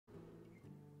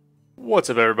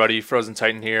What's up everybody, Frozen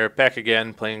Titan here, back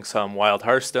again playing some Wild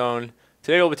Hearthstone.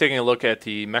 Today we'll be taking a look at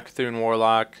the Mecha'Thun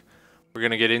Warlock. We're going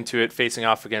to get into it facing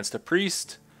off against a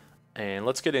Priest, and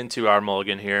let's get into our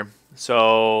mulligan here.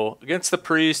 So against the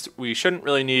Priest, we shouldn't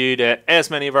really need as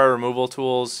many of our removal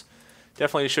tools.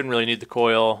 Definitely shouldn't really need the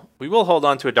coil. We will hold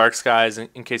on to a Dark Skies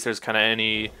in case there's kind of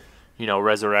any,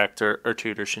 Resurrect or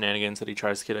tutor shenanigans that he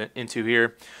tries to get into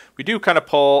here. We do kind of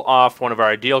pull off one of our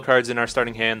ideal cards in our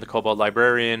starting hand, the Kobold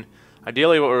Librarian.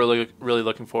 Ideally, what we're really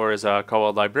looking for is a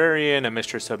Kobold Librarian, a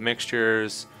Mistress of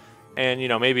Mixtures, and,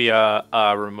 maybe a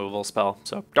removal spell.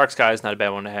 So Dark Sky is not a bad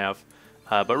one to have.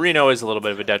 But Reno is a little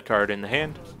bit of a dead card in the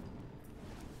hand.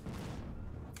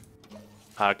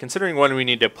 Considering when we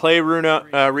need to play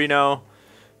Reno,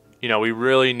 we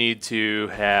really need to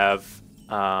have,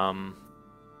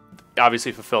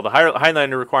 obviously fulfill the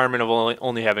Highlander requirement of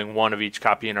only having one of each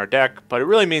copy in our deck, but it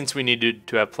really means we needed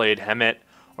to have played Hemet,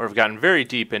 or have gotten very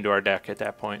deep into our deck at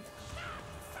that point.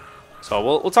 So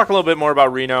we'll talk a little bit more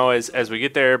about Reno as we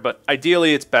get there, but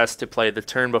ideally it's best to play the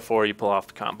turn before you pull off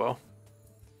the combo.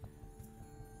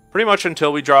 Pretty much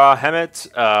until we draw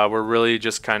Hemet, we're really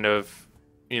just kind of,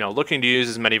 looking to use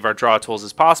as many of our draw tools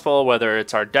as possible, whether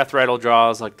it's our Death Rattle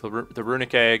draws like the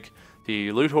Runic Egg,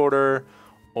 the Loot Hoarder,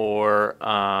 or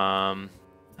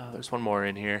there's one more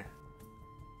in here.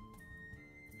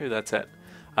 Maybe that's it.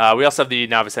 We also have the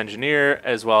Novice Engineer,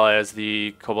 as well as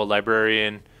the Kobold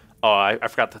Librarian. Oh, I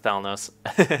forgot the Kael'Thas.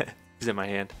 He's in my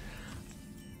hand.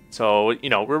 So,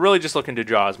 we're really just looking to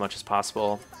draw as much as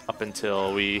possible up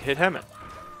until we hit Hemet.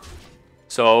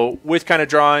 So, with kind of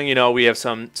drawing, we have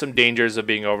some dangers of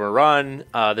being overrun.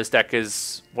 This deck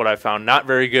is, what I found, not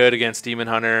very good against Demon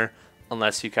Hunter,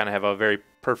 unless you kind of have a very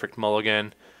perfect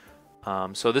mulligan.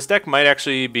 So this deck might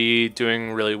actually be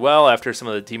doing really well after some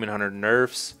of the Demon Hunter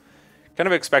nerfs. Kind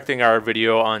of expecting our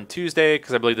video on Tuesday,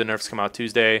 because I believe the nerfs come out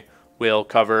Tuesday. We'll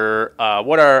cover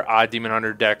what our odd Demon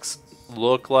Hunter decks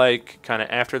look like kind of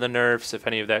after the nerfs, if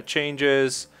any of that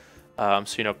changes.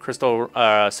 So, Crystal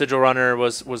Sigil Runner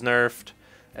was nerfed,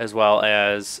 as well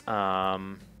as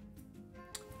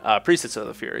Priestess of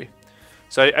the Fury.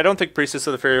 So I don't think Priestess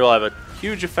of the Fury will have a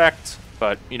huge effect,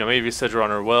 but, maybe Sigil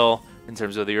Runner will in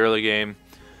terms of the early game.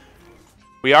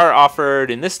 We are offered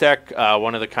in this deck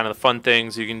one of the kind of fun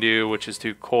things you can do, which is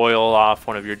to coil off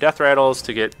one of your Death Rattles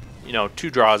to get, 2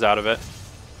 draws out of it.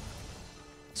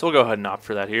 So we'll go ahead and opt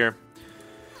for that here.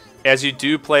 As you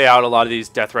do play out a lot of these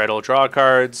Death Rattle draw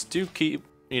cards, do keep,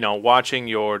 watching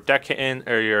your deck hand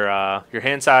or your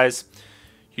hand size.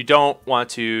 You don't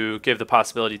want to give the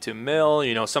possibility to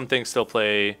mill. Some things still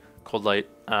play Cold Light,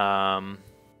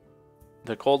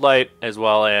 the Cold Light, as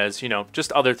well as,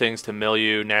 just other things to mill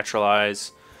you,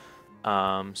 naturalize.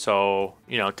 So,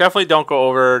 definitely don't go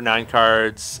over 9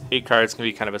 cards. 8 cards can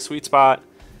be kind of a sweet spot.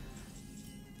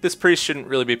 This Priest shouldn't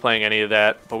really be playing any of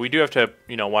that, but we do have to,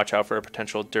 watch out for a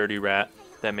potential Dirty Rat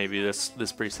that maybe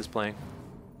this Priest is playing.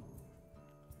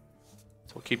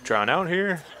 So we'll keep drawing out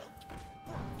here.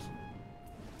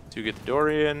 Do get the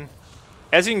Dorian.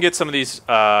 As you can get some of these,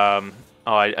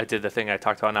 I did the thing I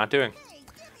talked about not doing.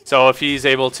 So if he's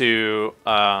able to,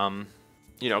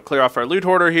 clear off our Loot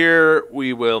Hoarder here,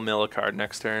 we will mill a card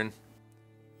next turn.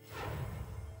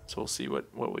 So we'll see what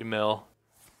we mill.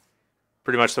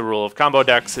 Pretty much the rule of combo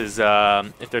decks is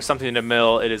if there's something to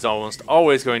mill, it is almost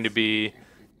always going to be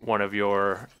one of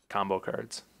your combo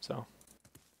cards. So,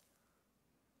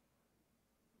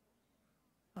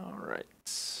 all right.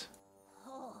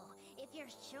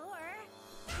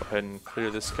 Go ahead and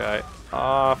clear this guy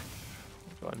off.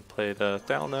 Go ahead and play the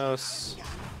Kael'Thas.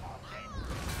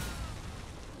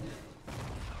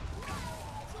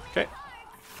 Okay.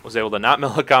 Was able to not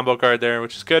mill a combo card there,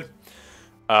 which is good.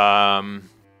 In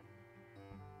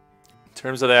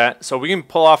terms of that, so we can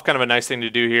pull off kind of a nice thing to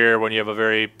do here when you have a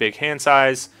very big hand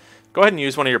size. Go ahead and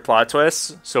use one of your plot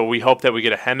twists. So we hope that we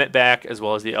get a Hemet back as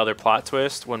well as the other plot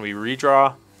twist when we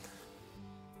redraw.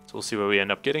 So we'll see what we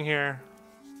end up getting here.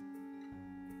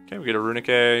 Okay, we get a Runic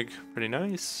Egg. Pretty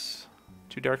nice.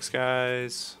 2 Dark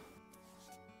Skies.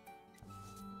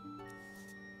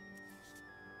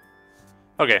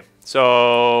 Okay,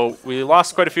 so we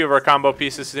lost quite a few of our combo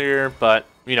pieces here, but,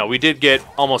 we did get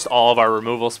almost all of our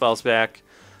removal spells back.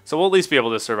 So we'll at least be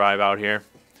able to survive out here.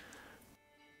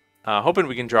 Hoping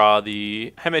we can draw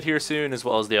the Hemet here soon, as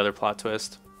well as the other plot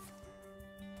twist.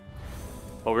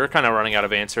 But we're kind of running out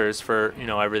of answers for,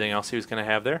 everything else he was going to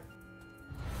have there.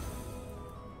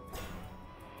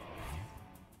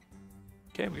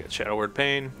 Okay, we got Shadow Word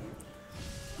Pain.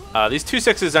 These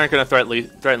 2/6s aren't going to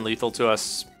threaten lethal to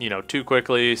us, too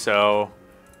quickly, so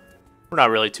we're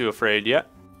not really too afraid yet.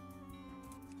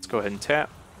 Let's go ahead and tap.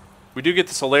 We do get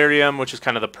the Solarium, which is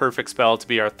kind of the perfect spell to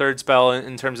be our third spell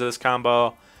in terms of this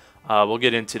combo. We'll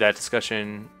get into that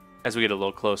discussion as we get a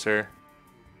little closer.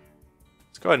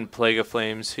 Let's go ahead and Plague of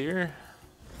Flames here.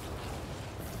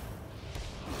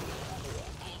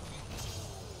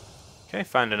 Okay,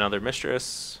 find another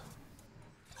Mistress.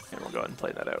 And we'll go ahead and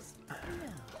play that out.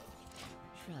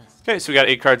 Okay, so we got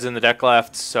 8 cards in the deck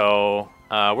left, so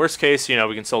worst case, you know,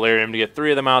 we can Solarium to get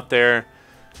 3 of them out there.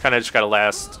 Kind of just got to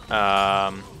last,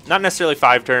 not necessarily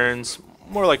 5 turns,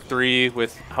 more like 3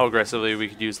 with how aggressively we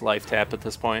could use Life Tap at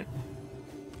this point.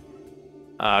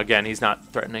 Again, he's not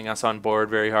threatening us on board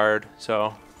very hard,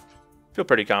 so feel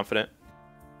pretty confident.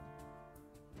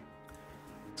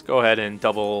 Let's go ahead and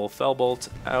double Fellbolt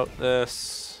out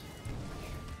this.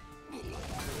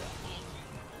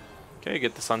 Okay,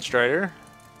 get the Sunstrider.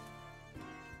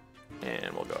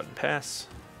 And we'll go ahead and pass.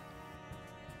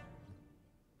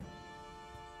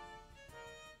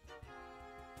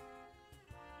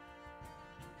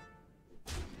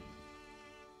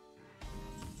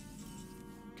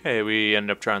 Okay, we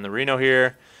end up drawing the Reno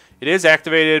here. It is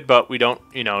activated, but we don't,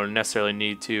 you know, necessarily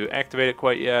need to activate it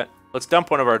quite yet. Let's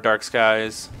dump one of our Dark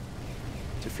Skies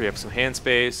to free up some hand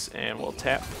space, and we'll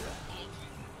tap.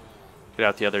 Get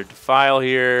out the other Defile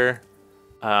here.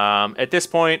 At this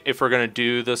point, if we're going to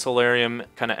do the Solarium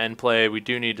kind of end play, we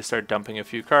do need to start dumping a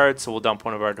few cards, so we'll dump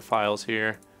one of our Defiles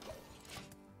here.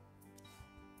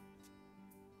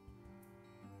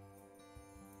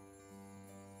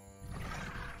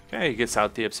 Okay, he gets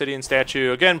out the Obsidian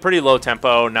Statue. Again, pretty low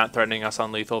tempo, not threatening us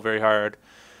on lethal very hard.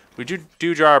 We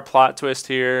do draw our Plot Twist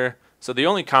here. So the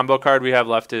only combo card we have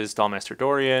left is Dollmaster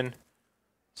Dorian.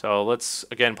 So let's,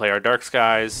 again, play our Dark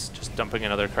Skies, just dumping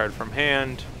another card from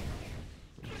hand.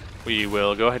 We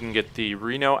will go ahead and get the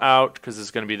Reno out, because this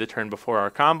is going to be the turn before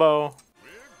our combo.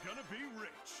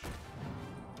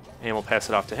 And we'll pass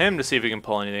it off to him to see if we can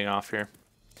pull anything off here.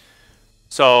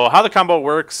 So how the combo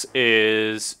works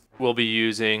is we'll be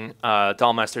using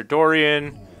Dollmaster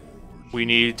Dorian. We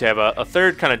need to have a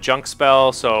third kind of junk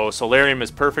spell, so Solarium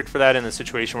is perfect for that in the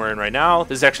situation we're in right now.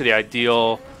 This is actually the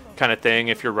ideal kind of thing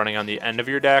if you're running on the end of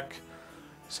your deck.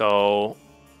 So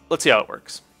let's see how it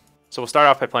works. So we'll start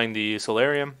off by playing the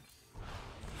Solarium.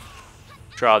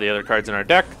 Draw the other cards in our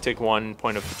deck, take 1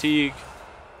 point of fatigue.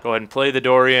 Go ahead and play the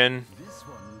Dorian.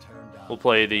 We'll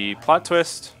play the Plot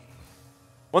Twist.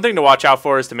 One thing to watch out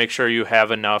for is to make sure you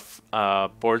have enough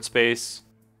board space.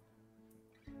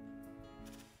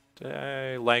 Did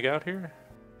I lag out here?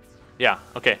 Yeah,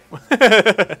 okay.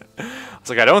 I was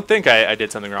like, I don't think I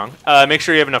did something wrong. Make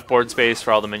sure you have enough board space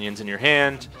for all the minions in your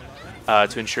hand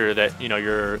to ensure that, you know,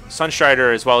 your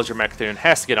Sunstrider as well as your Mecha'Thun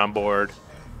has to get on board.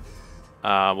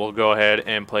 We'll go ahead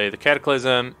and play the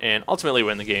Cataclysm and ultimately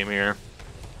win the game here.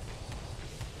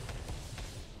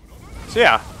 So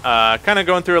yeah, kind of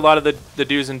going through a lot of the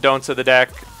do's and don'ts of the deck.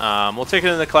 We'll take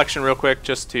it in the collection real quick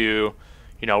just to,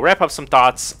 you know, wrap up some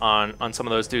thoughts on some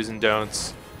of those do's and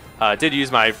don'ts. Did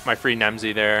use my free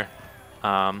Nemsy there.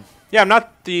 Yeah, I'm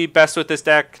not the best with this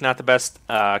deck, not the best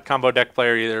combo deck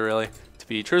player either, really, to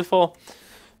be truthful.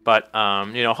 But,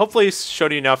 you know, hopefully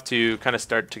showed you enough to kind of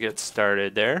start to get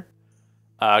started there.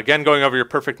 Again, going over your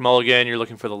perfect mulligan, you're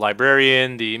looking for the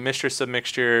Librarian, the Mistress of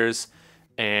Mixtures,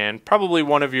 and probably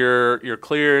one of your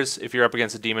clears. If you're up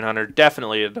against a Demon Hunter,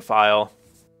 definitely a Defile.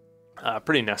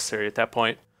 Pretty necessary at that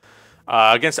point.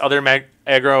 Against other aggro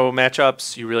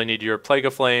matchups, you really need your Plague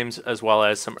of Flames as well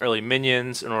as some early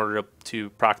minions in order to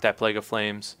proc that Plague of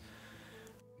Flames.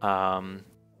 With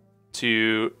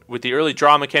the early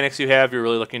draw mechanics you have, you're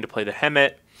really looking to play the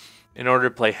Hemet. In order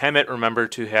to play Hemet, remember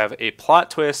to have a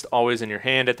Plot Twist always in your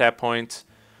hand at that point.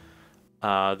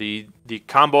 The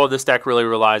combo of this deck really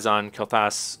relies on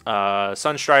Kael'Thas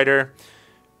Sunstrider.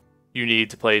 You need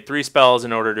to play 3 spells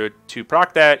in order to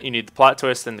proc that. You need the Plot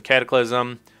Twist and the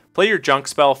Cataclysm. Play your junk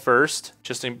spell first,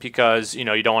 just because, you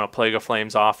know, you don't want to Plague of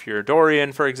Flames off your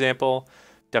Dorian, for example.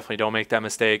 Definitely don't make that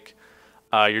mistake.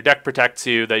 Your deck protects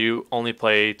you that you only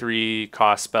play 3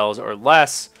 cost spells or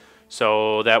less.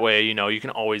 So that way, you know, you can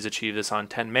always achieve this on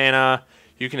 10 mana.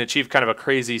 You can achieve kind of a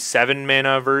crazy 7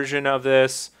 mana version of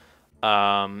this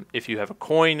if you have a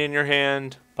coin in your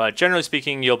hand. But generally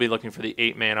speaking, you'll be looking for the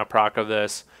 8 mana proc of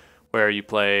this, where you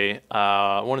play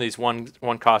one of these one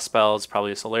cost spells,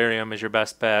 probably a Solarium is your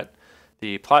best bet,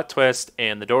 the Plot Twist,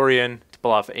 and the Dorian to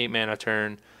pull off an 8 mana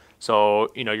turn. So,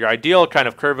 you know, your ideal kind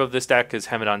of curve of this deck is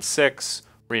Hemet on 6,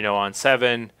 Reno on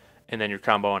 7, and then your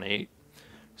combo on 8.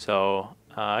 So,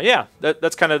 yeah,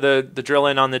 that's kind of the drill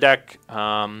in on the deck.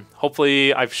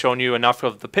 Hopefully I've shown you enough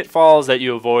of the pitfalls that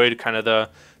you avoid kind of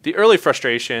the early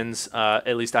frustrations,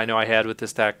 at least I know I had with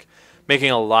this deck. making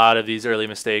a lot of these early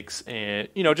mistakes, and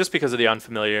just because of the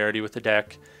unfamiliarity with the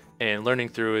deck and learning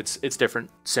through its different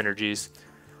synergies.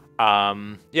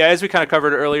 Yeah, as we kind of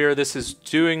covered earlier, this is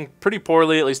doing pretty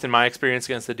poorly, at least in my experience,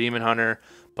 against the Demon Hunter.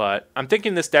 But I'm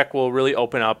thinking this deck will really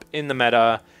open up in the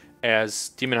meta as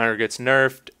Demon Hunter gets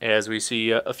nerfed, as we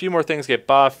see a few more things get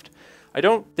buffed. I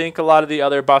don't think a lot of the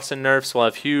other buffs and nerfs will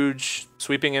have huge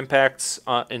sweeping impacts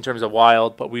in terms of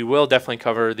wild, but we will definitely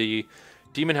cover the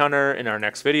Demon Hunter in our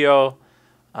next video.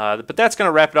 But that's going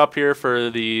to wrap it up here for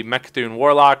the Mecha'Thun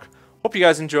Warlock. Hope you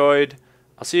guys enjoyed.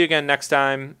 I'll see you again next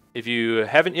time. If you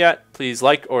haven't yet, please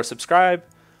like or subscribe,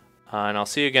 and I'll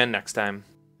see you again next time.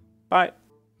 Bye.